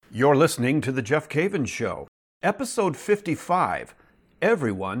You're listening to The Jeff Cavins Show, Episode 55,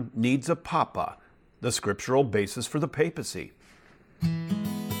 Everyone Needs a Papa, the scriptural basis for the papacy.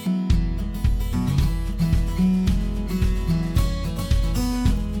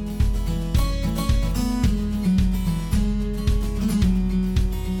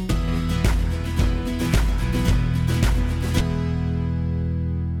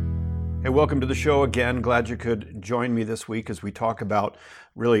 Hey, welcome to the show again. Glad you could join me this week as we talk about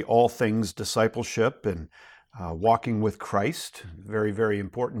really all things discipleship and walking with Christ. Very, very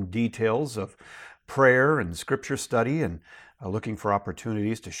important details of prayer and scripture study and looking for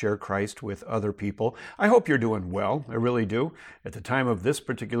opportunities to share Christ with other people. I hope you're doing well. I really do. At the time of this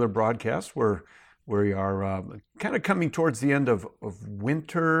particular broadcast, we are kind of coming towards the end of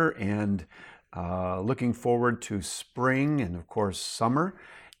winter and looking forward to spring and, of course, summer.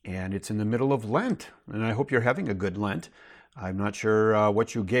 And it's in the middle of Lent, and I hope you're having a good Lent. I'm not sure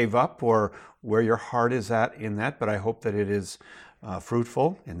what you gave up or where your heart is at in that, but I hope that it is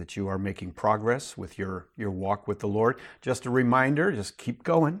fruitful and that you are making progress with your walk with the Lord. Just a reminder, just keep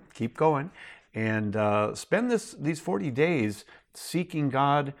going, and spend these 40 days seeking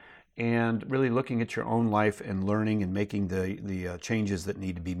God and really looking at your own life and learning and making the changes that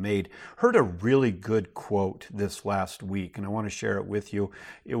need to be made. Heard a really good quote this last week, and I want to share it with you.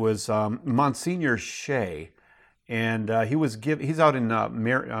 It was Monsignor Shea, and he's out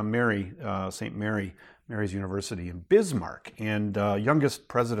in St. Mary's University in Bismarck, and youngest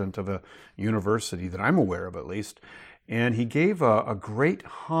president of a university that I'm aware of, at least. And he gave a great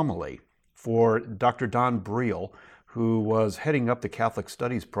homily for Dr. Don Briel, who was heading up the Catholic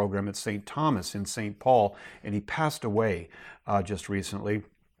Studies program at St. Thomas in St. Paul, and he passed away just recently.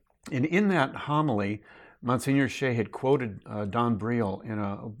 And in that homily, Monsignor Shea had quoted Don Briel in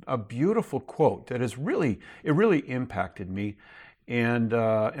a beautiful quote that really impacted me, and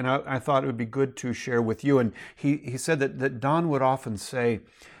I thought it would be good to share with you. And he said that Don would often say,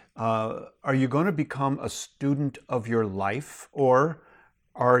 "Are you going to become a student of your life, or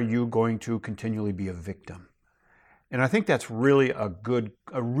are you going to continually be a victim?" And I think that's really a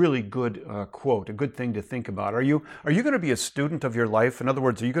really good quote, a good thing to think about. Are you going to be a student of your life? In other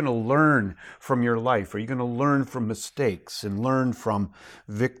words, are you going to learn from your life? Are you going to learn from mistakes and learn from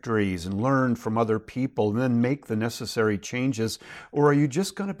victories and learn from other people and then make the necessary changes? Or are you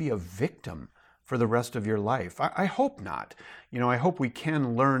just going to be a victim for the rest of your life? I hope not. I hope we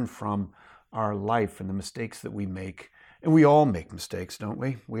can learn from our life and the mistakes that we make. And we all make mistakes, don't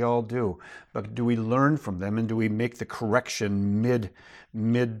we? We all do. But do we learn from them, and do we make the correction mid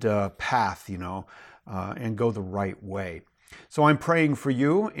path, and go the right way? So I'm praying for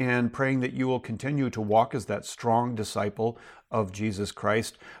you and praying that you will continue to walk as that strong disciple of Jesus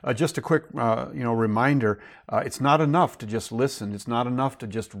Christ. Just a quick, reminder: it's not enough to just listen. It's not enough to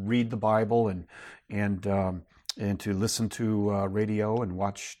just read the Bible and to listen to radio and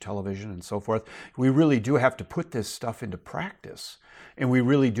watch television and so forth. We really do have to put this stuff into practice, and we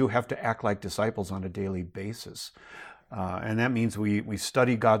really do have to act like disciples on a daily basis. And that means we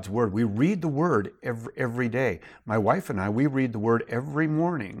study God's Word. We read the Word every day. My wife and I, we read the Word every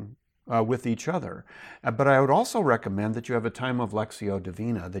morning with each other. But I would also recommend that you have a time of Lectio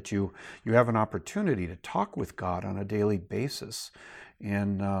Divina, that you have an opportunity to talk with God on a daily basis.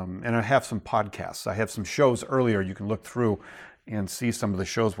 And I have some podcasts. I have some shows earlier you can look through and see some of the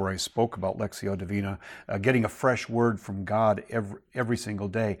shows where I spoke about Lectio Divina, getting a fresh word from God every single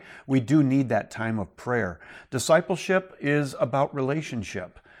day. We do need that time of prayer. Discipleship is about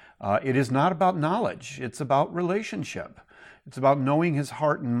relationship. It is not about knowledge. It's about relationship. It's about knowing His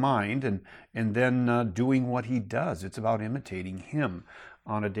heart and mind and then doing what He does. It's about imitating Him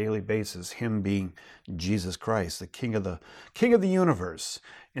on a daily basis, Him being Jesus Christ, the King of the universe.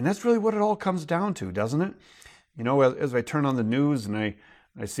 And that's really what it all comes down to, doesn't it? As I turn on the news and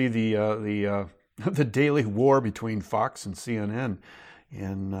I see the daily war between Fox and CNN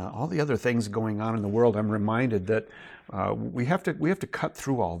and all the other things going on in the world, I'm reminded that we have to cut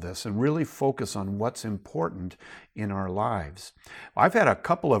through all this and really focus on what's important in our lives. I've had a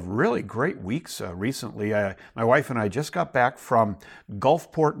couple of really great weeks recently. My wife and I just got back from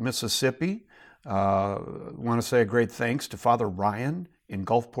Gulfport, Mississippi. I want to say a great thanks to Father Ryan in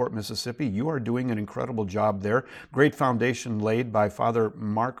Gulfport, Mississippi. You are doing an incredible job there. Great foundation laid by Father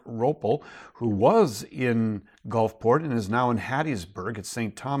Mark Ropel, who was in Gulfport and is now in Hattiesburg at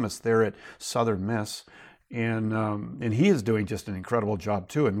St. Thomas there at Southern Miss. And he is doing just an incredible job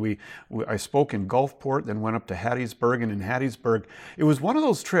too. And I spoke in Gulfport, then went up to Hattiesburg, and in Hattiesburg, it was one of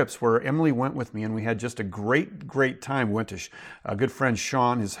those trips where Emily went with me, and we had just a great time. We went to a good friend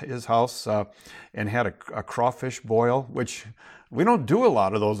Sean, his house, and had a crawfish boil, which we don't do a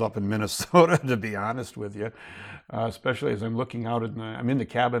lot of those up in Minnesota, to be honest with you. Especially as I'm looking out I'm in the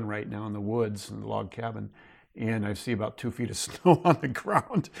cabin right now in the woods, in the log cabin, and I see about 2 feet of snow on the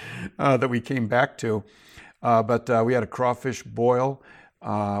ground that we came back to. But we had a crawfish boil.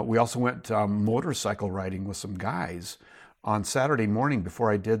 We also went motorcycle riding with some guys on Saturday morning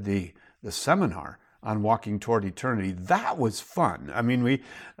before I did the seminar on Walking Toward Eternity. That was fun. I mean,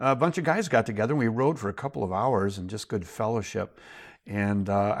 a bunch of guys got together and we rode for a couple of hours and just good fellowship. And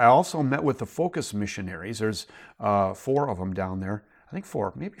I also met with the Focus missionaries. There's 4 of them down there. I think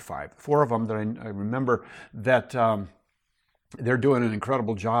 4, maybe 5. 4 of them that I remember that they're doing an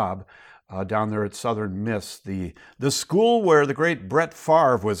incredible job down there at Southern Miss, the school where the great Brett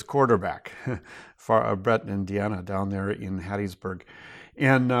Favre was quarterback. Brett and Deanna down there in Hattiesburg.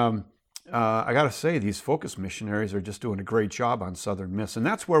 And I got to say, these Focus missionaries are just doing a great job on Southern Miss, and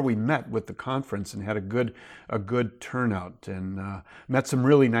that's where we met with the conference and had a good turnout, and met some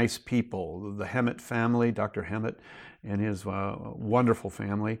really nice people. The Hemmett family, Dr. Hemmett, and his wonderful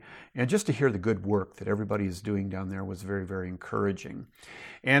family, and just to hear the good work that everybody is doing down there was very, very encouraging.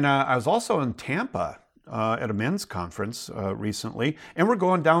 And I was also in Tampa at a men's conference recently, and we're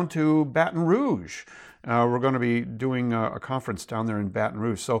going down to Baton Rouge. We're going to be doing a conference down there in Baton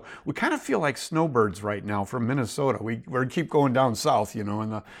Rouge. So we kind of feel like snowbirds right now from Minnesota. We keep going down south,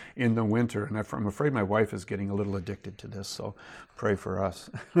 in the winter. And I'm afraid my wife is getting a little addicted to this, so pray for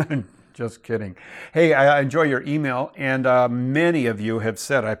us. Just kidding. Hey, I enjoy your email, and many of you have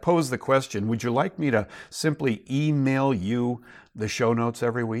said, I posed the question, would you like me to simply email you the show notes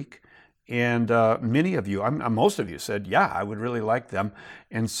every week? And many of you, most of you said, yeah, I would really like them.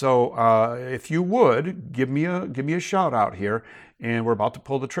 And so if you would, give me a shout out here. And we're about to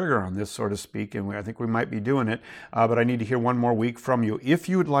pull the trigger on this, so to speak, and I think we might be doing it. But I need to hear one more week from you. If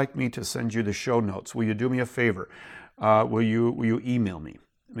you would like me to send you the show notes, will you do me a favor? Will you email me?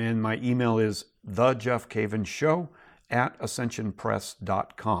 And my email is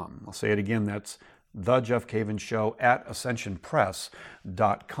thejeffcavenshow@ascensionpress.com. I'll say it again, that's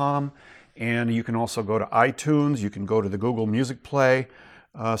thejeffcavenshow@ascensionpress.com. And you can also go to iTunes, you can go to the Google Music Play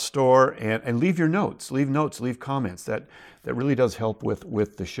store and leave your notes, leave comments. That really does help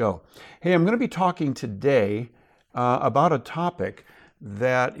with the show. Hey, I'm going to be talking today about a topic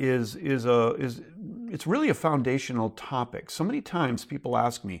that is it's really a foundational topic. So many times people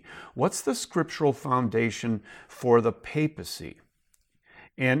ask me, what's the scriptural foundation for the papacy?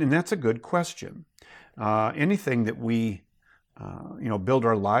 And that's a good question. Anything that we build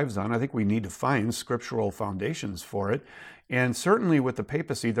our lives on, I think we need to find scriptural foundations for it. And certainly with the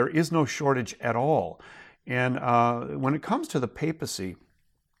papacy, there is no shortage at all. And when it comes to the papacy,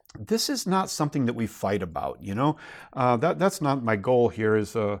 this is not something that we fight about, That's not my goal here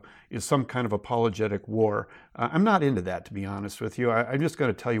is some kind of apologetic war. I'm not into that, to be honest with you. I'm just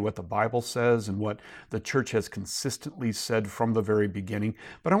going to tell you what the Bible says and what the church has consistently said from the very beginning.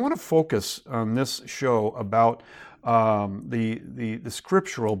 But I want to focus on this show about the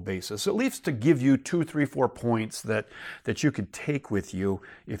scriptural basis, at least to give you 2, 3, 4 points that you could take with you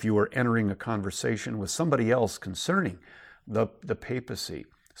if you were entering a conversation with somebody else concerning the papacy.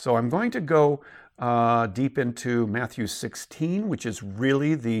 So I'm going to go deep into Matthew 16, which is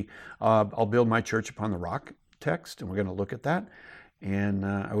really I'll build my church upon the rock text, and we're going to look at that. And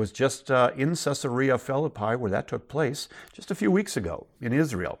I was just in Caesarea Philippi, where that took place just a few weeks ago in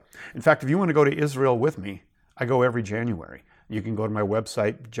Israel. In fact, if you want to go to Israel with me, I go every January. You can go to my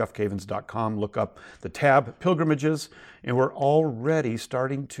website, jeffcavens.com, look up the tab Pilgrimages, and we're already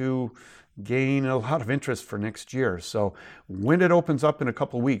starting to gain a lot of interest for next year. So when it opens up in a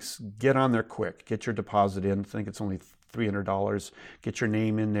couple of weeks, get on there quick. Get your deposit in. I think it's only $300. Get your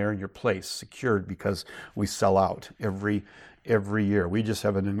name in there and your place secured, because we sell out every year. We just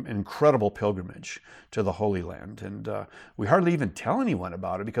have an incredible pilgrimage to the Holy Land, and we hardly even tell anyone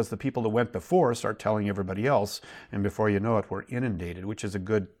about it, because the people that went before start telling everybody else, and before you know it, we're inundated, which is a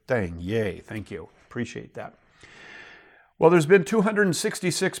good thing. Yay, thank you. Appreciate that. Well, there's been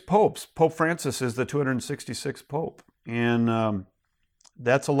 266 popes. Pope Francis is the 266th pope, and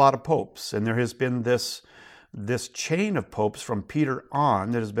that's a lot of popes. And there has been this chain of popes from Peter on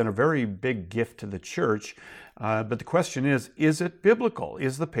that has been a very big gift to the church. But the question is it biblical?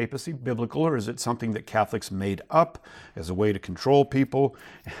 Is the papacy biblical, or is it something that Catholics made up as a way to control people,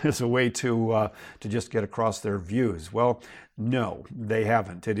 as a way to just get across their views? Well, no, they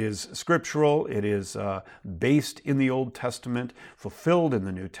haven't. It is scriptural. It is based in the Old Testament, fulfilled in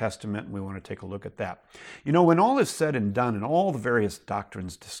the New Testament, and we want to take a look at that. You know, when all is said and done and all the various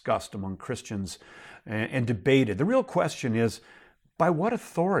doctrines discussed among Christians and debated, the real question is, by what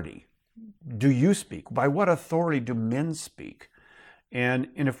authority do you speak? By what authority do men speak? And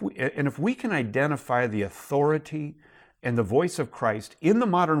if we can identify the authority and the voice of Christ in the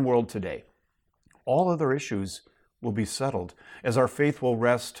modern world today, all other issues will be settled, as our faith will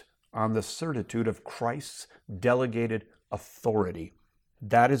rest on the certitude of Christ's delegated authority.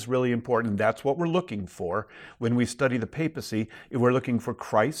 That is really important. That's what we're looking for when we study the papacy. We're looking for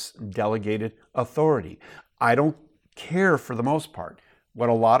Christ's delegated authority. I don't care, for the most part, what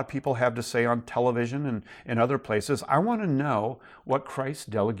a lot of people have to say on television and other places. I want to know what Christ's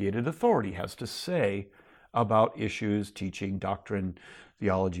delegated authority has to say about issues, teaching, doctrine,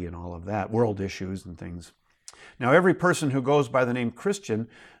 theology, and all of that, world issues and things. Now, every person who goes by the name Christian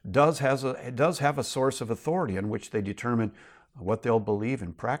does have a source of authority on which they determine what they'll believe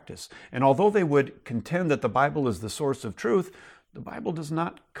and practice. And although they would contend that the Bible is the source of truth, the Bible does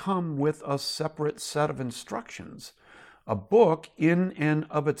not come with a separate set of instructions. A book in and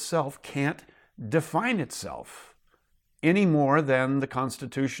of itself can't define itself any more than the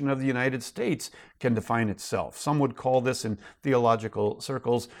Constitution of the United States can define itself. Some would call this, in theological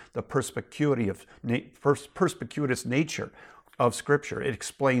circles, the perspicuous nature of Scripture. It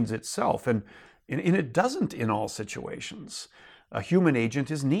explains itself, and it doesn't in all situations. A human agent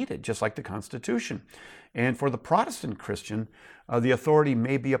is needed, just like the Constitution. And for the Protestant Christian, the authority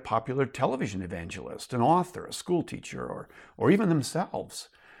may be a popular television evangelist, an author, a school teacher, or even themselves.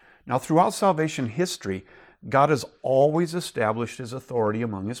 Now, throughout salvation history, God has always established His authority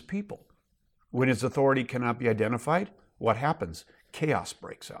among His people. When His authority cannot be identified, what happens? Chaos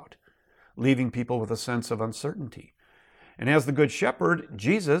breaks out, leaving people with a sense of uncertainty. And as the Good Shepherd,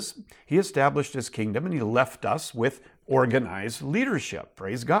 Jesus, He established His kingdom, and He left us with organized leadership.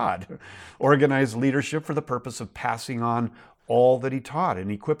 Praise God. Organized leadership for the purpose of passing on all that He taught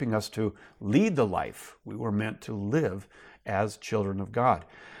and equipping us to lead the life we were meant to live as children of God.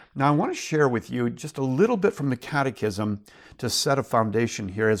 Now, I want to share with you just a little bit from the Catechism to set a foundation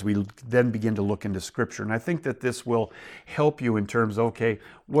here as we then begin to look into Scripture. And I think that this will help you in terms of, okay,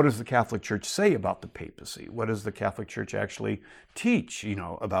 what does the Catholic Church say about the papacy? What does the Catholic Church actually teach,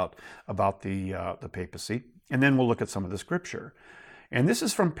 about the papacy? And then we'll look at some of the Scripture. And this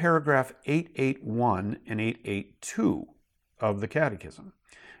is from paragraph 881 and 882 of the Catechism.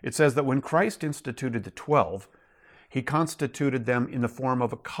 It says that when Christ instituted the 12, He constituted them in the form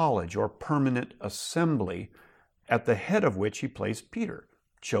of a college or permanent assembly, at the head of which He placed Peter,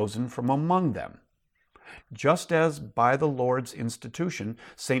 chosen from among them. Just as by the Lord's institution,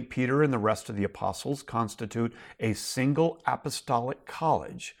 St. Peter and the rest of the apostles constitute a single apostolic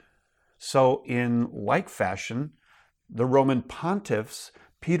college, so in like fashion, the Roman pontiffs,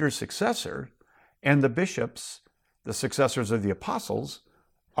 Peter's successor, and the bishops, the successors of the apostles,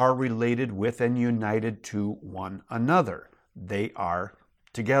 are related with and united to one another. They are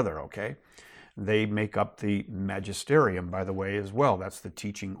together, okay? They make up the magisterium, by the way, as well. That's the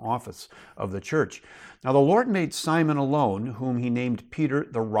teaching office of the church. Now, the Lord made Simon alone, whom He named Peter,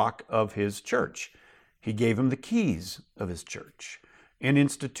 the rock of His church. He gave him the keys of His church and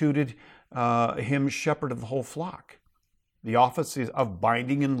instituted him shepherd of the whole flock. The office of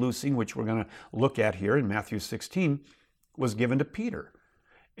binding and loosing, which we're going to look at here in Matthew 16, was given to Peter.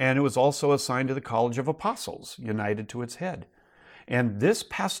 And it was also assigned to the College of Apostles, united to its head. And this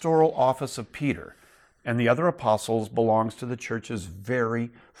pastoral office of Peter and the other apostles belongs to the church's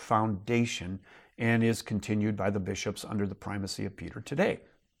very foundation and is continued by the bishops under the primacy of Peter today.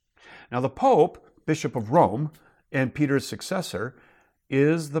 Now, the Pope, Bishop of Rome, and Peter's successor,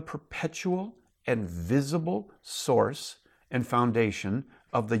 is the perpetual and visible source and foundation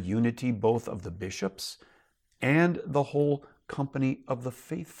of the unity both of the bishops and the whole company of the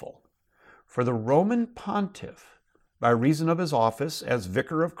faithful. For the Roman pontiff, by reason of his office as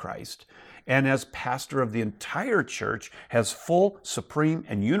vicar of Christ and as pastor of the entire church, has full, supreme,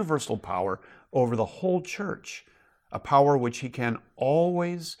 and universal power over the whole church, a power which he can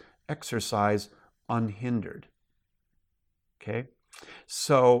always exercise unhindered. Okay?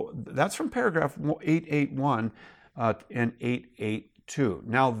 So that's from paragraph 881 and 882.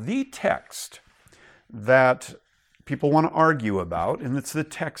 Now, the text that people want to argue about, and it's the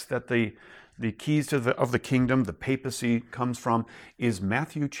text that the keys of the kingdom, the papacy, comes from, is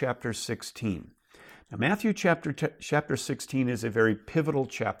Matthew chapter 16. Now, Matthew chapter 16 is a very pivotal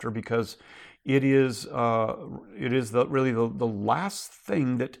chapter because it is really the last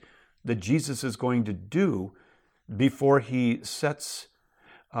thing that Jesus is going to do before he sets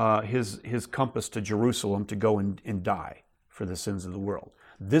his compass to Jerusalem to go and die for the sins of the world.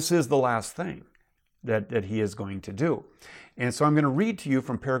 This is the last thing that he is going to do. And so I'm going to read to you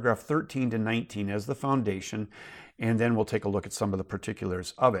from paragraph 13 to 19 as the foundation, and then we'll take a look at some of the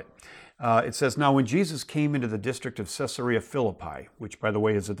particulars of it. It says, "Now when Jesus came into the district of Caesarea Philippi," which, by the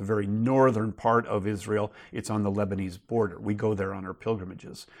way, is at the very northern part of Israel. It's on the Lebanese border. We go there on our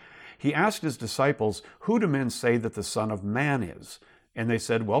pilgrimages. "He asked his disciples, 'Who do men say that the Son of Man is?' And they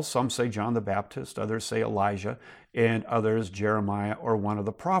said, 'Well, some say John the Baptist, others say Elijah, and others Jeremiah or one of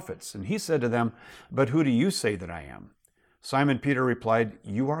the prophets.' And he said to them, 'But who do you say that I am?' Simon Peter replied,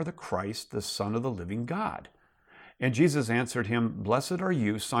 'You are the Christ, the Son of the living God.' And Jesus answered him, 'Blessed are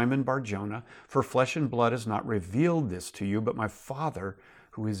you, Simon Bar-Jonah, for flesh and blood has not revealed this to you, but my Father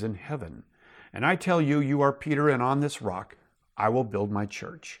who is in heaven. And I tell you, you are Peter, and on this rock I will build my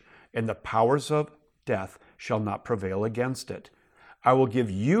church, and the powers of death shall not prevail against it. I will give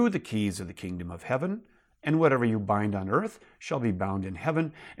you the keys of the kingdom of heaven, and whatever you bind on earth shall be bound in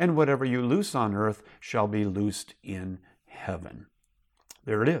heaven, and whatever you loose on earth shall be loosed in heaven."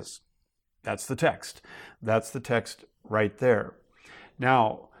 There it is. That's the text. That's the text right there.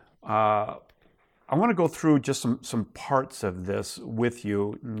 Now, I want to go through just some parts of this with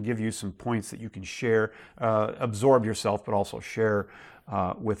you and give you some points that you can share, absorb yourself, but also share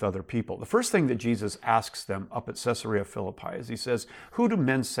with other people. The first thing that Jesus asks them up at Caesarea Philippi is he says, "Who do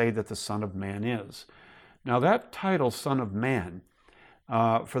men say that the Son of Man is?" Now that title, Son of Man,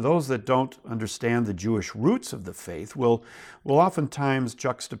 for those that don't understand the Jewish roots of the faith, will oftentimes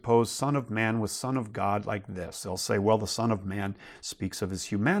juxtapose Son of Man with Son of God like this. They'll say, well, the Son of Man speaks of his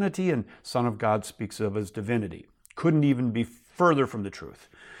humanity and Son of God speaks of his divinity. Couldn't even be further from the truth.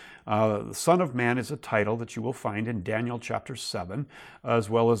 The Son of Man is a title that you will find in Daniel chapter 7, as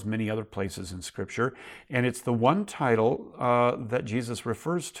well as many other places in Scripture. And it's the one title that Jesus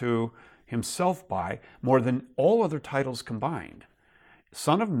refers to himself by more than all other titles combined.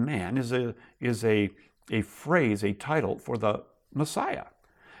 Son of Man is a phrase, a title for the Messiah.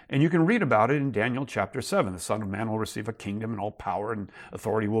 And you can read about it in Daniel chapter 7. The Son of Man will receive a kingdom, and all power and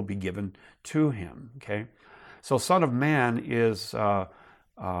authority will be given to him. Okay, so Son of Man is a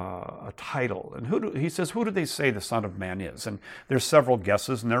title. And he says, who do they say the Son of Man is? And there's several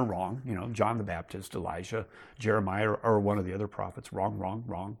guesses, and they're wrong. You know, John the Baptist, Elijah, Jeremiah, or one of the other prophets.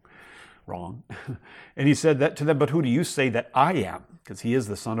 Wrong. And he said that to them, but who do you say that I am? Because he is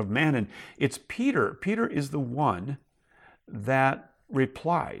the Son of Man. And it's Peter. Peter is the one that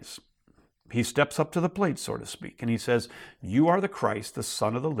replies. He steps up to the plate, so to speak, and he says, you are the Christ, the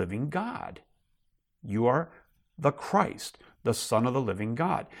Son of the living God. You are the Christ, the Son of the living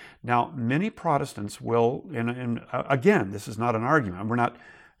God. Now, many Protestants will, and again, this is not an argument.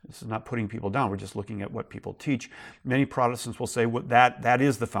 This is not putting people down. We're just looking at what people teach. Many Protestants will say, well, that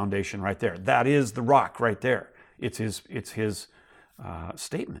is the foundation right there. That is the rock right there. It's his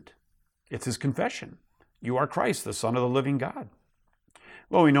statement. It's his confession. You are Christ, the Son of the living God.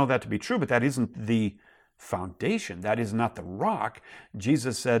 Well, we know that to be true, but that isn't the foundation. That is not the rock.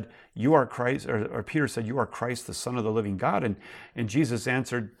 Jesus said, you are Christ, or Peter said, you are Christ, the Son of the living God. And Jesus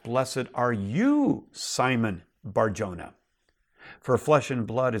answered, blessed are you, Simon Bar-Jonah. For flesh and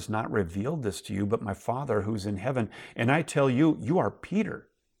blood has not revealed this to you, but my Father who's in heaven. And I tell you, you are Peter,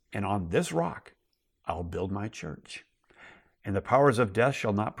 and on this rock I'll build my church. And the powers of death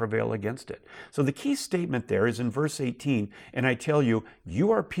shall not prevail against it. So the key statement there is in verse 18, and I tell you,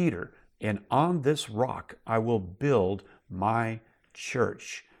 you are Peter, and on this rock I will build my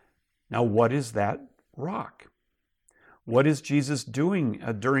church. Now, what is that rock? What is Jesus doing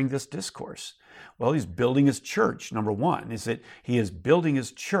during this discourse? Well, he's building his church. Number one is that he is building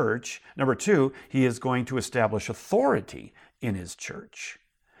his church. Number two, he is going to establish authority in his church.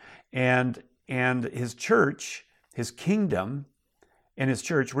 And his church, his kingdom and his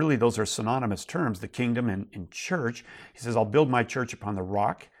church, really those are synonymous terms, the kingdom and church. He says, I'll build my church upon the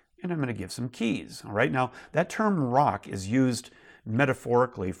rock, and I'm going to give some keys. All right. Now, that term rock is used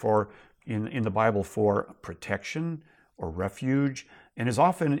metaphorically in the Bible for protection or refuge, and is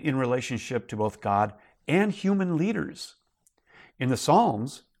often in relationship to both God and human leaders. In the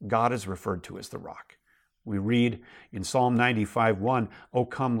Psalms, God is referred to as the rock. We read in Psalm 95:1, "O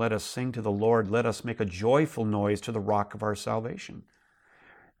come, let us sing to the Lord, let us make a joyful noise to the rock of our salvation."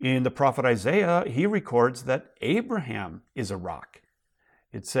 In the prophet Isaiah, he records that Abraham is a rock.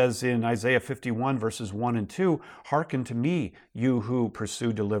 It says in Isaiah 51 verses 1 and 2, "Hearken to me, you who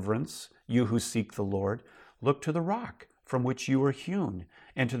pursue deliverance, You who seek the Lord, look to the rock from which you were hewn,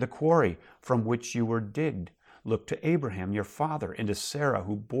 and to the quarry from which you were digged. Look to Abraham, your father, and to Sarah,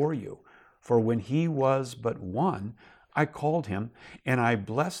 who bore you. For when he was but one, I called him, and I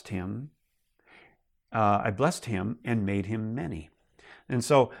blessed him. And made him many. And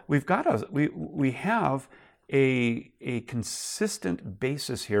so we have a consistent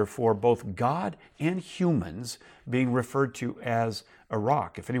basis here for both God and humans being referred to as a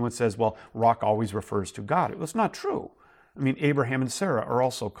rock. If anyone says, well, rock always refers to God, it's not true. I mean, Abraham and Sarah are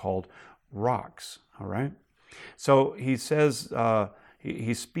also called rocks, all right? So he says,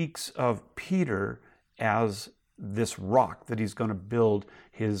 he speaks of Peter as this rock that he's going to build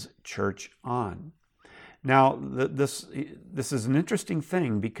his church on. Now, this is an interesting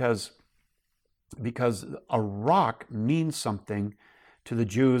thing because a rock means something to the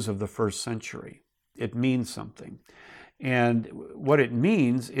Jews of the first century. It means something. And what it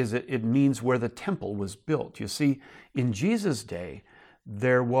means is it means where the temple was built. You see, in Jesus' day,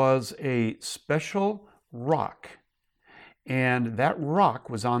 there was a special rock, and that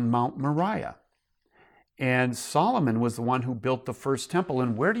rock was on Mount Moriah. And Solomon was the one who built the first temple.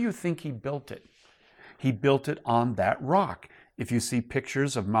 And where do you think he built it? He built it on that rock. If you see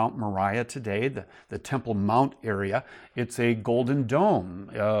pictures of Mount Moriah today, the Temple Mount area, it's a golden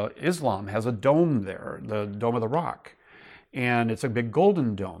dome. Islam has a dome there, the Dome of the Rock. And it's a big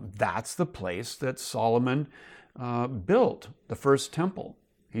golden dome. That's the place that Solomon built the first temple.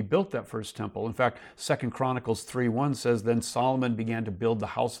 He built that first temple. In fact, 2 Chronicles 3:1 says, Then Solomon began to build the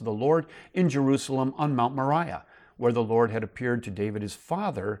house of the Lord in Jerusalem on Mount Moriah, where the Lord had appeared to David his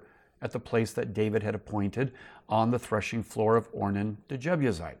father at the place that David had appointed on the threshing floor of Ornan the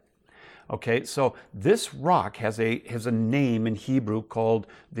Jebusite. Okay, so this rock has a name in Hebrew called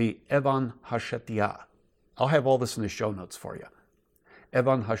the Evan Hashetiah. I'll have all this in the show notes for you.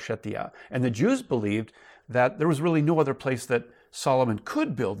 Evan Hashetiah. And the Jews believed that there was really no other place that Solomon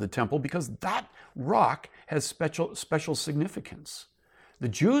could build the temple because that rock has special significance. The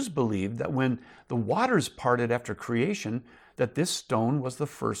Jews believed that when the waters parted after creation, that this stone was the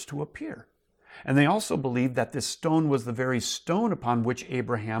first to appear. And they also believed that this stone was the very stone upon which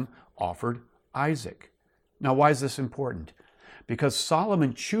Abraham offered Isaac. Now, why is this important? Because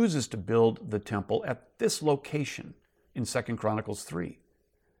Solomon chooses to build the temple at this location in 2 Chronicles 3.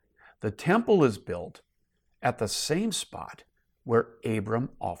 The temple is built at the same spot where Abram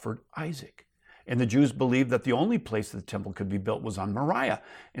offered Isaac. And the Jews believed that the only place the temple could be built was on Moriah.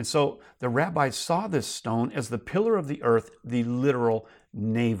 And so the rabbis saw this stone as the pillar of the earth, the literal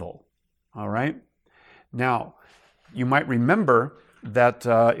navel. All right? Now, you might remember that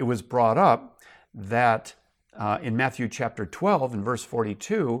it was brought up that in Matthew chapter 12 and verse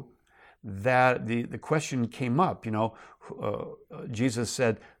 42, that the question came up, Jesus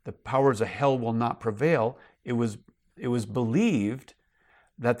said, the powers of hell will not prevail. It was believed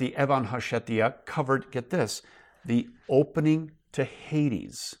that the Evan Hashetiah covered, get this, the opening to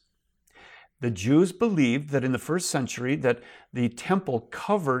Hades. The Jews believed that in the first century that the temple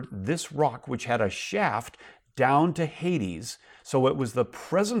covered this rock, which had a shaft down to Hades. So it was the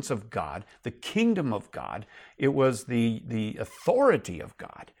presence of God, the kingdom of God. It was the authority of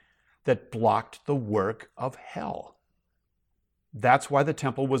God that blocked the work of hell. That's why the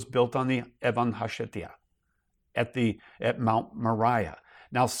temple was built on the Evan Hashetiah at Mount Moriah.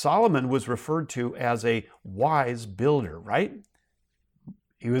 Now, Solomon was referred to as a wise builder, right?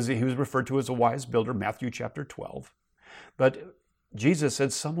 He was referred to as a wise builder, Matthew chapter 12. But Jesus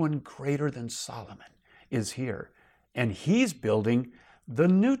said someone greater than Solomon is here, and he's building the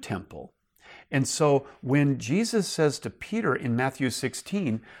new temple. And so when Jesus says to Peter in Matthew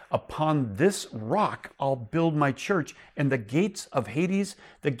 16, upon this rock I'll build my church, and the gates of Hades,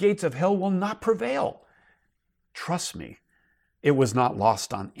 the gates of hell will not prevail. Trust me, it was not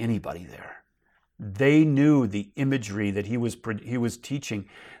lost on anybody there. They knew the imagery that he was teaching,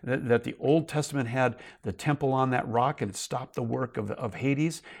 that the Old Testament had the temple on that rock and it stopped the work of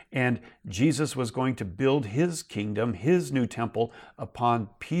Hades, and Jesus was going to build his kingdom, his new temple upon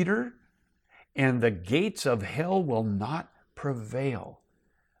Peter, and the gates of hell will not prevail.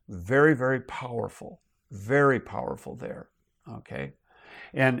 Very, very powerful there, okay?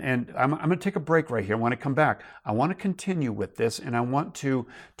 And I'm going to take a break right here. When I come back, I want to continue with this, and I want to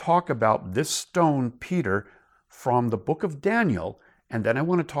talk about this stone, Peter, from the book of Daniel, and then I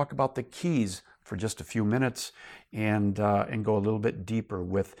want to talk about the keys for just a few minutes and go a little bit deeper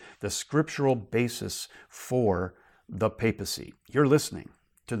with the scriptural basis for the papacy. You're listening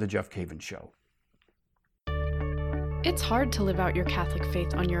to The Jeff Cavin Show. It's hard to live out your Catholic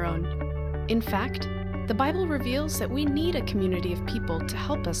faith on your own. In fact, The Bible reveals that we need a community of people to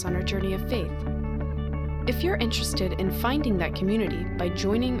help us on our journey of faith. If you're interested in finding that community by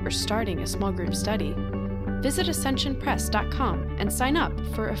joining or starting a small group study, visit ascensionpress.com and sign up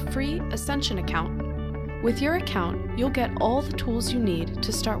for a free Ascension account. With your account, you'll get all the tools you need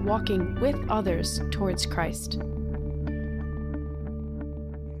to start walking with others towards Christ.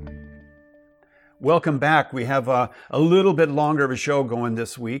 Welcome back. We have a little bit longer of a show going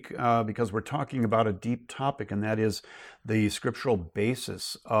this week because we're talking about a deep topic, and that is the scriptural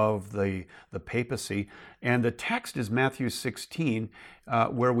basis of the papacy. And the text is Matthew 16,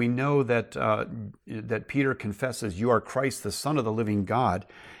 where we know that Peter confesses, "You are Christ, the Son of the living God."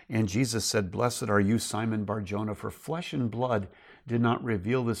 And Jesus said, "Blessed are you, Simon Bar-Jonah, for flesh and blood did not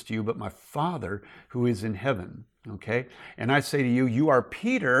reveal this to you, but my Father who is in heaven." Okay? And I say to you, you are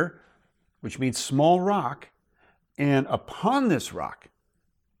Peter, which means small rock, and upon this rock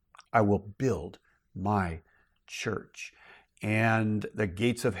I will build my church, and the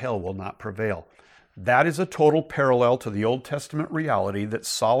gates of hell will not prevail. That is a total parallel to the Old Testament reality that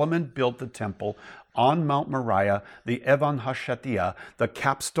Solomon built the temple on Mount Moriah, the Evan HaShatia, the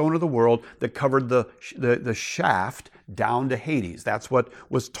capstone of the world that covered the shaft down to Hades. That's what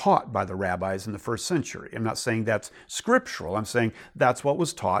was taught by the rabbis in the first century. I'm not saying that's scriptural. I'm saying that's what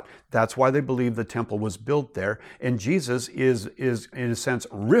was taught. That's why they believe the temple was built there. And Jesus is in a sense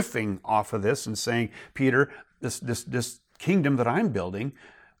riffing off of this and saying, Peter, this kingdom that I'm building,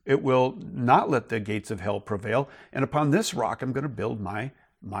 it will not let the gates of hell prevail. And upon this rock, I'm going to build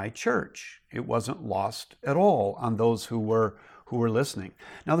my church. It wasn't lost at all on those who were listening.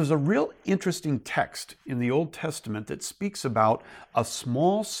 Now, there's a real interesting text in the Old Testament that speaks about a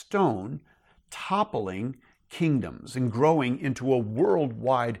small stone toppling kingdoms and growing into a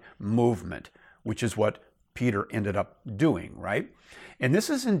worldwide movement, which is what Peter ended up doing, right? And this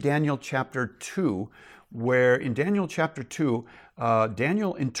is in Daniel chapter 2, where in Daniel chapter 2,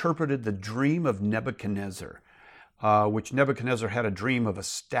 Daniel interpreted the dream of Nebuchadnezzar, which Nebuchadnezzar had a dream of a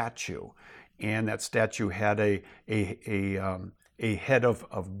statue, and that statue had a head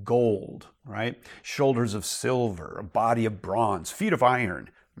of gold, right? Shoulders of silver, a body of bronze, feet of iron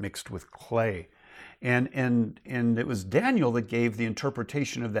mixed with clay. And it was Daniel that gave the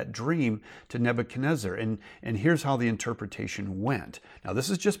interpretation of that dream to Nebuchadnezzar. And here's how the interpretation went. Now, this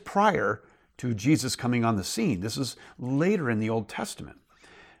is just prior to Jesus coming on the scene. This is later in the Old Testament.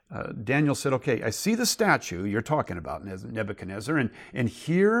 Daniel said, okay, I see the statue you're talking about, Nebuchadnezzar, and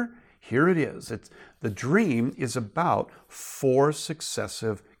here it is. The dream is about 4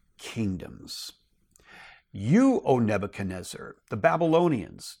 successive kingdoms. You, O Nebuchadnezzar, the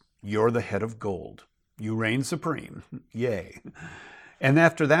Babylonians, you're the head of gold. You reign supreme. Yay. And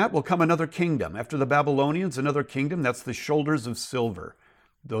after that will come another kingdom. After the Babylonians, another kingdom. That's the shoulders of silver.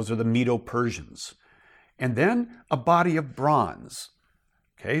 Those are the Medo-Persians. And then a body of bronze.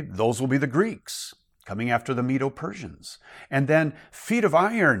 Okay, those will be the Greeks coming after the Medo-Persians. And then feet of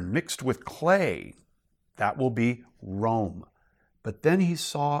iron mixed with clay. That will be Rome. But then he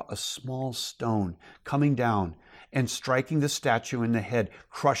saw a small stone coming down and striking the statue in the head,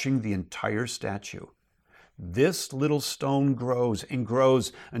 crushing the entire statue. This little stone grows and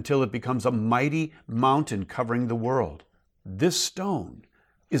grows until it becomes a mighty mountain covering the world. This stone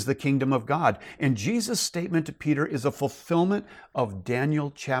is the kingdom of God. And Jesus' statement to Peter is a fulfillment of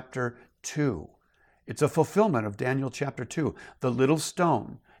Daniel chapter 2. It's a fulfillment of Daniel chapter 2. The little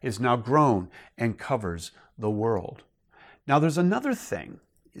stone is now grown and covers the world. Now, there's another thing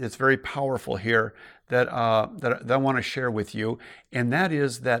that's very powerful here that I want to share with you, and that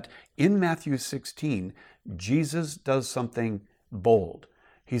is that in Matthew 16, Jesus does something bold.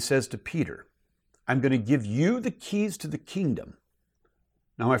 He says to Peter, I'm going to give you the keys to the kingdom.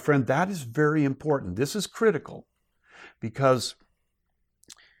 Now, my friend, that is very important. This is critical because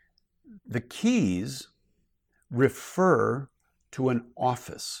the keys refer to an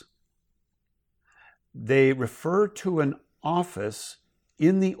office. They refer to an office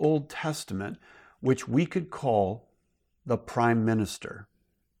in the Old Testament, which we could call the prime minister.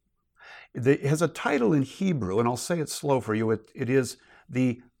 It has a title in Hebrew, and I'll say it slow for you. It is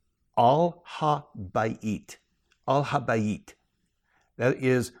the Al-Habayit. Al-Habayit. That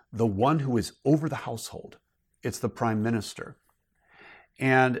is the one who is over the household. It's the prime minister.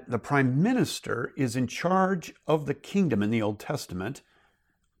 And the prime minister is in charge of the kingdom in the Old Testament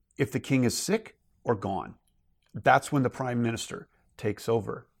if the king is sick or gone. That's when the prime minister takes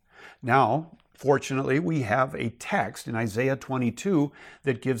over. Now, fortunately, we have a text in Isaiah 22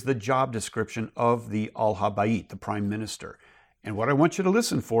 that gives the job description of the Al-Habayit, the prime minister. And what I want you to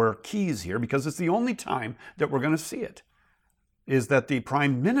listen for are keys here, because it's the only time that we're going to see it, is that the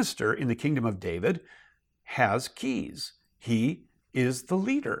prime minister in the kingdom of David has keys. He is the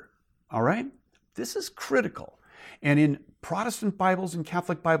leader. All right? This is critical. And in Protestant Bibles and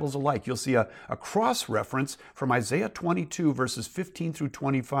Catholic Bibles alike, you'll see a cross-reference from Isaiah 22, verses 15 through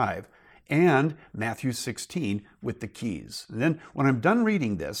 25, and Matthew 16 with the keys. And then when I'm done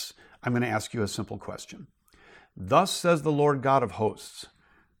reading this, I'm going to ask you a simple question. Thus says the Lord God of hosts,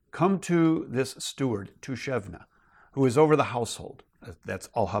 come to this steward, to Shevna, who is over the household, that's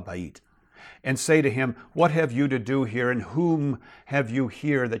Al-Habayit, and say to him, what have you to do here, and whom have you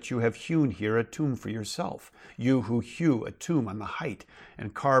here that you have hewn here a tomb for yourself? You who hew a tomb on the height,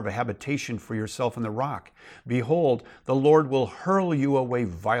 and carve a habitation for yourself in the rock. Behold, the Lord will hurl you away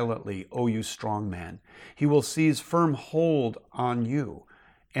violently, O you strong man. He will seize firm hold on you,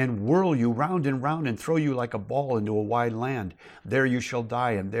 and whirl you round and throw you like a ball into a wide land. There you shall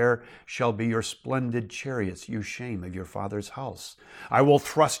die, and there shall be your splendid chariots, you shame of your father's house. I will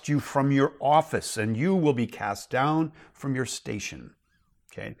thrust you from your office, and you will be cast down from your station.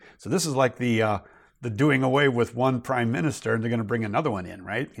 Okay, so this is like the doing away with one prime minister, and they're going to bring another one in,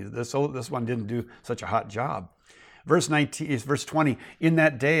 right? This one didn't do such a hot job. Verse 20, in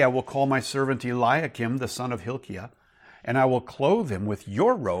that day I will call my servant Eliakim, the son of Hilkiah, and I will clothe him with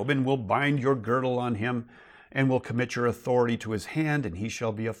your robe, and will bind your girdle on him, and will commit your authority to his hand, and he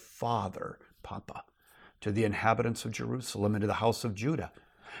shall be a father, Papa, to the inhabitants of Jerusalem and to the house of Judah.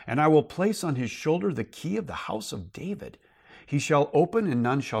 And I will place on his shoulder the key of the house of David. He shall open, and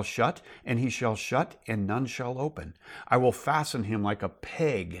none shall shut, and he shall shut, and none shall open. I will fasten him like a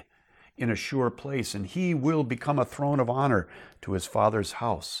peg in a sure place, and he will become a throne of honor to his father's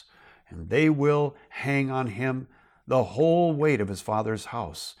house. And they will hang on him the whole weight of his father's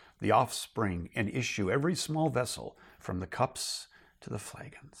house, the offspring and issue, every small vessel, from the cups to the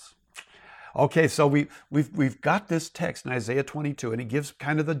flagons. Okay, so we've got this text in Isaiah 22, and it gives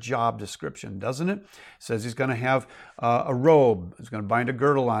kind of the job description, doesn't it? It says he's going to have a robe, he's going to bind a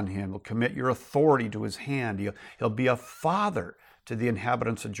girdle on him, he'll commit your authority to his hand, he'll be a father to the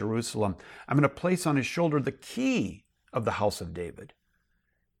inhabitants of Jerusalem. I'm going to place on his shoulder the key of the house of David.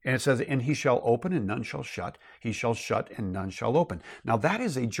 And it says, and he shall open and none shall shut. He shall shut and none shall open. Now that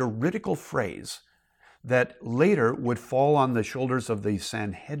is a juridical phrase that later would fall on the shoulders of the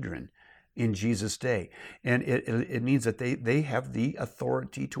Sanhedrin in Jesus' day. And it means that they have the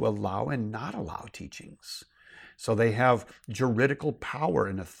authority to allow and not allow teachings. So they have juridical power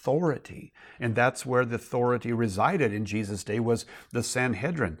and authority. And that's where the authority resided in Jesus' day, was the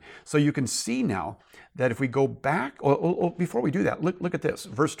Sanhedrin. So you can see now that if we go back, before we do that, look at this,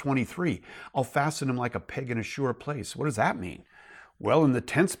 verse 23. I'll fasten him like a peg in a sure place. What does that mean? Well, in the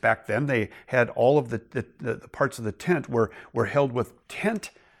tents back then, they had all of the parts of the tent were held with tent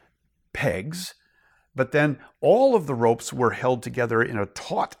pegs, but then all of the ropes were held together in a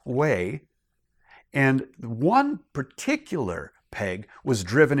taut way. And one particular peg was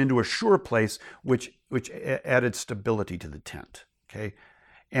driven into a sure place, which added stability to the tent. Okay,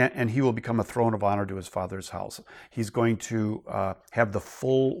 and he will become a throne of honor to his father's house. He's going to have the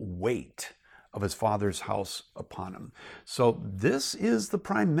full weight of his father's house upon him. So this is the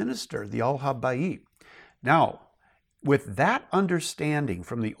prime minister, the Al-Habayit. Now, with that understanding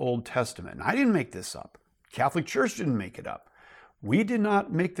from the Old Testament, and I didn't make this up. Catholic Church didn't make it up. We did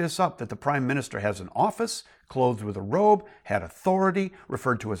not make this up, that the prime minister has an office, clothed with a robe, had authority,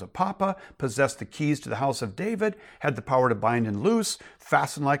 referred to as a papa, possessed the keys to the house of David, had the power to bind and loose,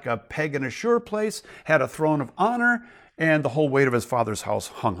 fastened like a peg in a sure place, had a throne of honor, and the whole weight of his father's house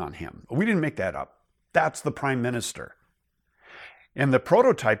hung on him. We didn't make that up. That's the prime minister. And the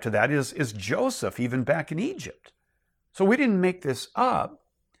prototype to that is Joseph, even back in Egypt. So we didn't make this up.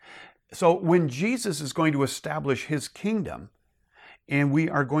 So when Jesus is going to establish his kingdom, and we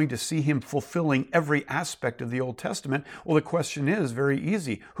are going to see him fulfilling every aspect of the Old Testament, well, the question is very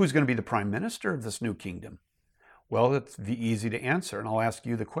easy. Who's going to be the prime minister of this new kingdom? Well, it's easy to answer, and I'll ask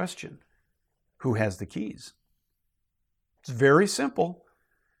you the question. Who has the keys? It's very simple.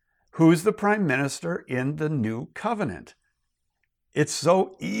 Who's the prime minister in the new covenant? It's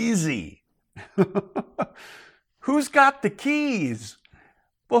so easy. Who's got the keys?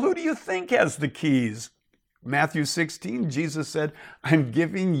 Well, who do you think has the keys? Matthew 16, Jesus said, I'm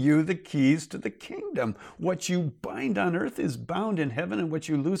giving you the keys to the kingdom. What you bind on earth is bound in heaven, and what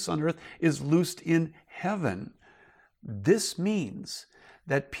you loose on earth is loosed in heaven. This means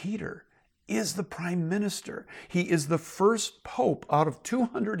that Peter is the prime minister. He is the first pope out of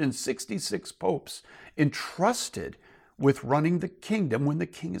 266 popes entrusted with running the kingdom when the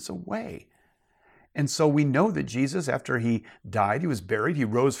king is away. And so we know that Jesus, after he died, he was buried, he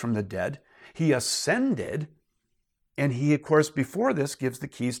rose from the dead, he ascended, and he, of course, before this, gives the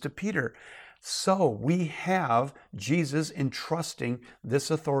keys to Peter. So we have Jesus entrusting this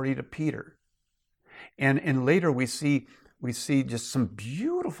authority to Peter. And later we see just some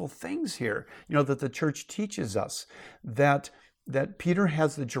beautiful things here, that the church teaches us, that Peter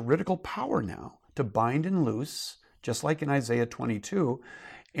has the juridical power now to bind and loose, just like in Isaiah 22,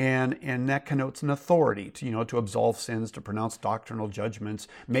 and that connotes an authority to absolve sins, to pronounce doctrinal judgments,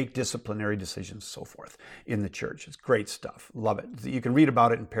 make disciplinary decisions, so forth in the church. It's great stuff. Love it. You can read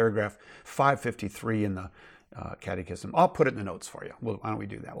about it in paragraph 553 in the Catechism. I'll put it in the notes for you. Well, why don't we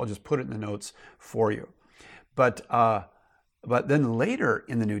do that? We'll just put it in the notes for you. But then later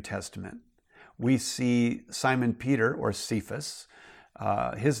in the New Testament, we see Simon Peter, or Cephas.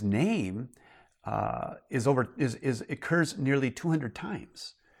 His name occurs nearly 200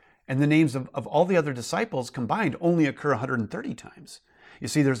 times. And the names of all the other disciples combined only occur 130 times. You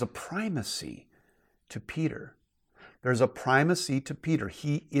see, there's a primacy to Peter. There's a primacy to Peter.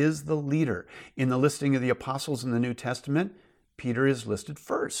 He is the leader. In the listing of the apostles in the New Testament, Peter is listed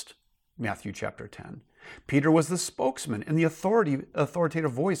first, Matthew chapter 10. Peter was the spokesman and the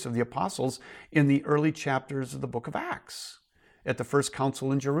authoritative voice of the apostles in the early chapters of the book of Acts at the first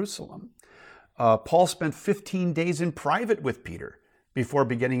council in Jerusalem. Paul spent 15 days in private with Peter before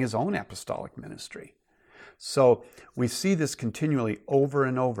beginning his own apostolic ministry. So we see this continually over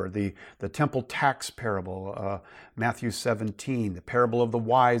and over. The temple tax parable, Matthew 17, the parable of the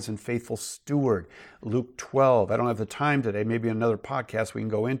wise and faithful steward, Luke 12. I don't have the time today. Maybe in another podcast we can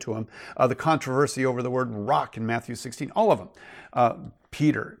go into them. The controversy over the word rock in Matthew 16, all of them.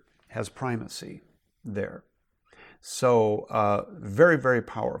 Peter has primacy there. So very, very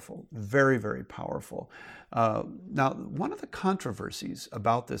powerful, very, very powerful. Now, one of the controversies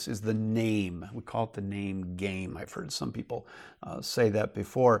about this is the name. We call it the name game. I've heard some people say that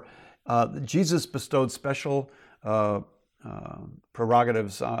before. Jesus bestowed special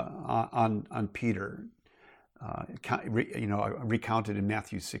prerogatives on Peter, recounted in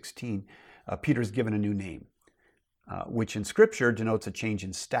Matthew 16. Peter's given a new name, which in Scripture denotes a change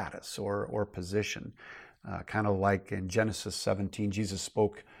in status or position. Kind of like in Genesis 17, Jesus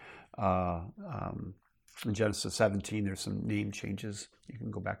spoke in Genesis 17, there's some name changes. You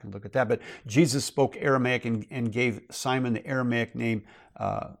can go back and look at that. But Jesus spoke Aramaic and gave Simon the Aramaic name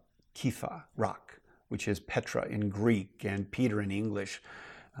Kepha, rock, which is Petra in Greek and Peter in English.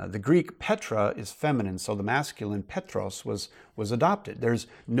 The Greek Petra is feminine, so the masculine Petros was adopted. There's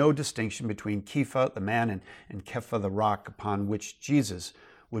no distinction between Kepha, the man, and Kepha, the rock upon which Jesus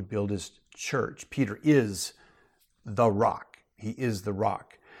would build his church. Peter is the rock. He is the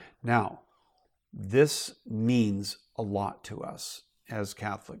rock. Now, this means a lot to us as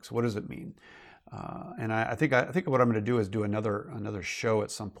Catholics. What does it mean? And I think what I'm going to do is do another show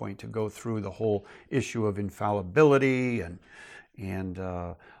at some point to go through the whole issue of infallibility and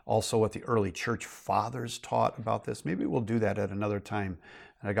also what the early church fathers taught about this. Maybe we'll do that at another time.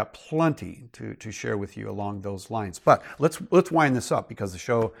 And I got plenty to share with you along those lines. But let's wind this up because the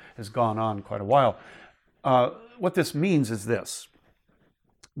show has gone on quite a while. What this means is this.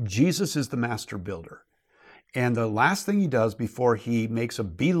 Jesus is the master builder. And the last thing he does before he makes a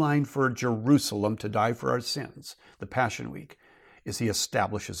beeline for Jerusalem to die for our sins, the Passion Week, is he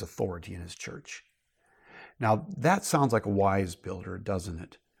establishes authority in his church. Now, that sounds like a wise builder, doesn't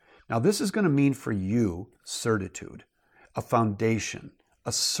it? Now, this is going to mean for you certitude, a foundation,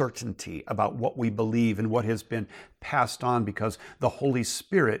 a certainty about what we believe and what has been passed on because the Holy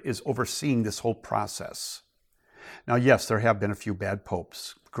Spirit is overseeing this whole process. Now, yes, there have been a few bad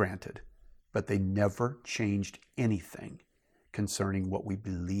popes, granted, but they never changed anything concerning what we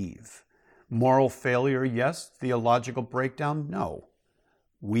believe. Moral failure, yes. Theological breakdown, no.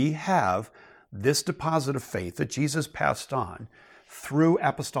 We have this deposit of faith that Jesus passed on through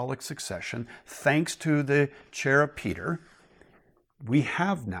apostolic succession, thanks to the chair of Peter. We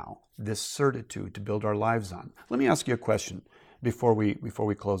have now this certitude to build our lives on. Let me ask you a question before we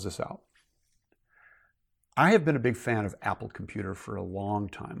close this out. I have been a big fan of Apple Computer for a long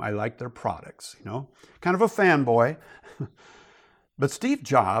time. I like their products, kind of a fanboy. But Steve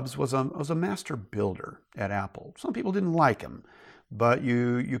Jobs was a master builder at Apple. Some people didn't like him, but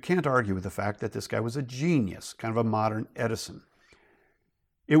you can't argue with the fact that this guy was a genius, kind of a modern Edison.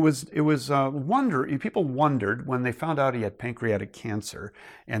 People wondered when they found out he had pancreatic cancer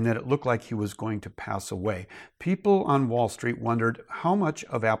and that it looked like he was going to pass away. People on Wall Street wondered how much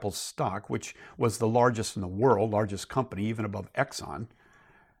of Apple's stock, which was the largest in the world, largest company, even above Exxon,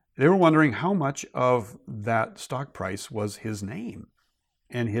 they were wondering how much of that stock price was his name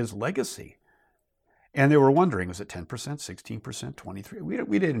and his legacy. And they were wondering, was it 10%, 16%, 23%?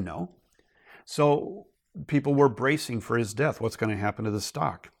 We didn't know. So people were bracing for his death. What's going to happen to the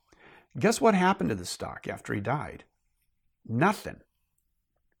stock? Guess what happened to the stock after he died? Nothing.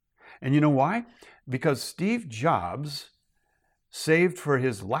 And you know why? Because Steve Jobs saved for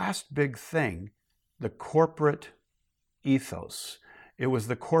his last big thing the corporate ethos. It was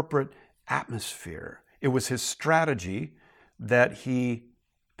the corporate atmosphere. It was his strategy that he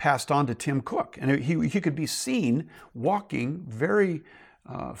passed on to Tim Cook. And he could be seen walking very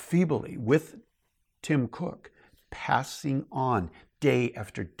feebly with Tim Cook, passing on day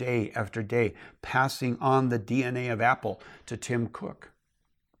after day after day, passing on the DNA of Apple to Tim Cook.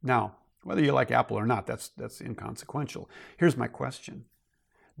 Now, whether you like Apple or not, that's inconsequential. Here's my question.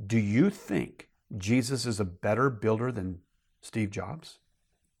 Do you think Jesus is a better builder than Steve Jobs?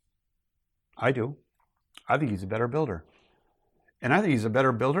 I do. I think he's a better builder. And I think he's a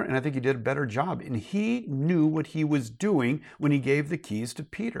better builder, and I think he did a better job. And he knew what he was doing when he gave the keys to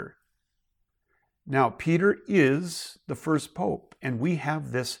Peter. Now, Peter is the first pope, and we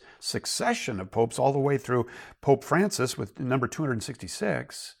have this succession of popes all the way through Pope Francis with number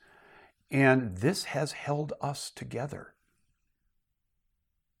 266, and this has held us together.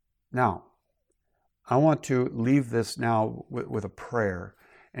 Now, I want to leave this now with a prayer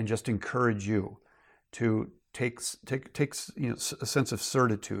and just encourage you to take a sense of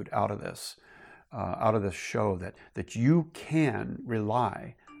certitude out of this show, that you can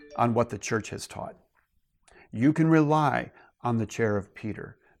rely on what the church has taught. You can rely on the chair of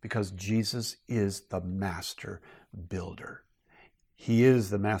Peter because Jesus is the master builder. He is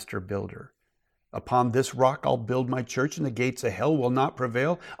the master builder. Upon this rock I'll build my church, and the gates of hell will not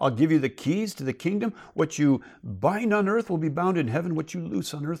prevail. I'll give you the keys to the kingdom. What you bind on earth will be bound in heaven. What you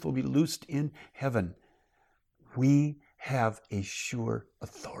loose on earth will be loosed in heaven. We have a sure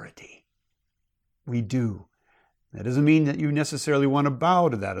authority. We do. That doesn't mean that you necessarily want to bow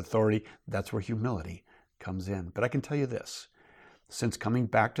to that authority. That's where humility comes in. But I can tell you this, since coming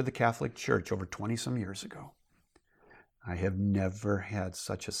back to the Catholic Church over 20-some years ago, I have never had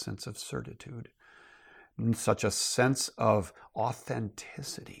such a sense of certitude, such a sense of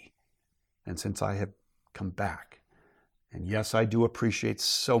authenticity. And since I have come back, and yes, I do appreciate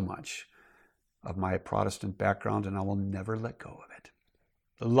so much of my Protestant background, and I will never let go of it.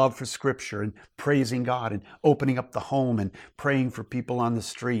 The love for Scripture and praising God and opening up the home and praying for people on the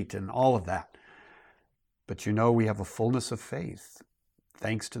street and all of that. But you know, we have a fullness of faith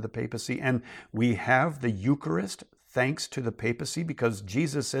thanks to the papacy, and we have the Eucharist thanks to the papacy, because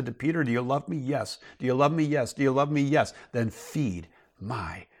Jesus said to Peter, "Do you love me? Yes. Do you love me? Yes. Do you love me? Yes. Then feed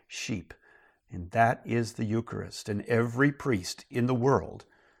my sheep." And that is the Eucharist. And every priest in the world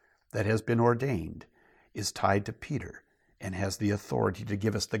that has been ordained is tied to Peter and has the authority to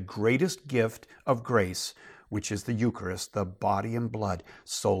give us the greatest gift of grace, which is the Eucharist, the body and blood,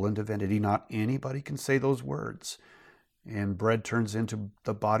 soul and divinity. Not anybody can say those words. And bread turns into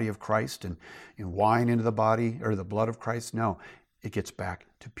the body of Christ, and wine into the body or the blood of Christ. No, it gets back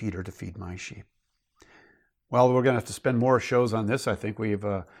to Peter to feed my sheep. Well, we're going to have to spend more shows on this. I think we've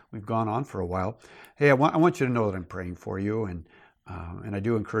gone on for a while. Hey, I want you to know that I'm praying for you, and I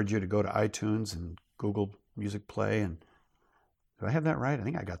do encourage you to go to iTunes and Google Music Play. And do I have that right? I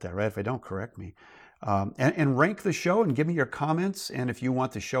think I got that right. If I don't, correct me. And rank the show and give me your comments. And if you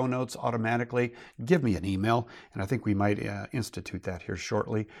want the show notes automatically, give me an email. And I think we might institute that here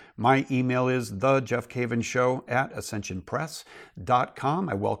shortly. My email is thejeffcavenshow@ascensionpress.com.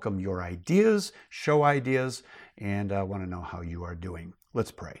 I welcome your ideas, show ideas, and I want to know how you are doing.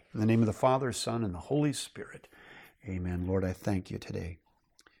 Let's pray. In the name of the Father, Son, and the Holy Spirit. Amen. Lord, I thank you today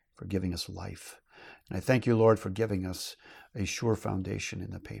for giving us life. And I thank you, Lord, for giving us a sure foundation in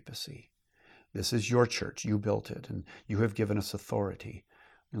the papacy. This is your church. You built it, and you have given us authority.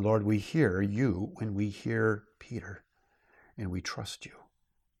 And Lord, we hear you when we hear Peter, and we trust you.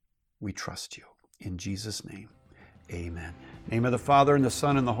 We trust you. In Jesus' name, amen. In the name of the Father, and the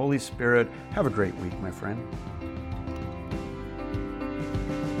Son, and the Holy Spirit. Have a great week, my friend.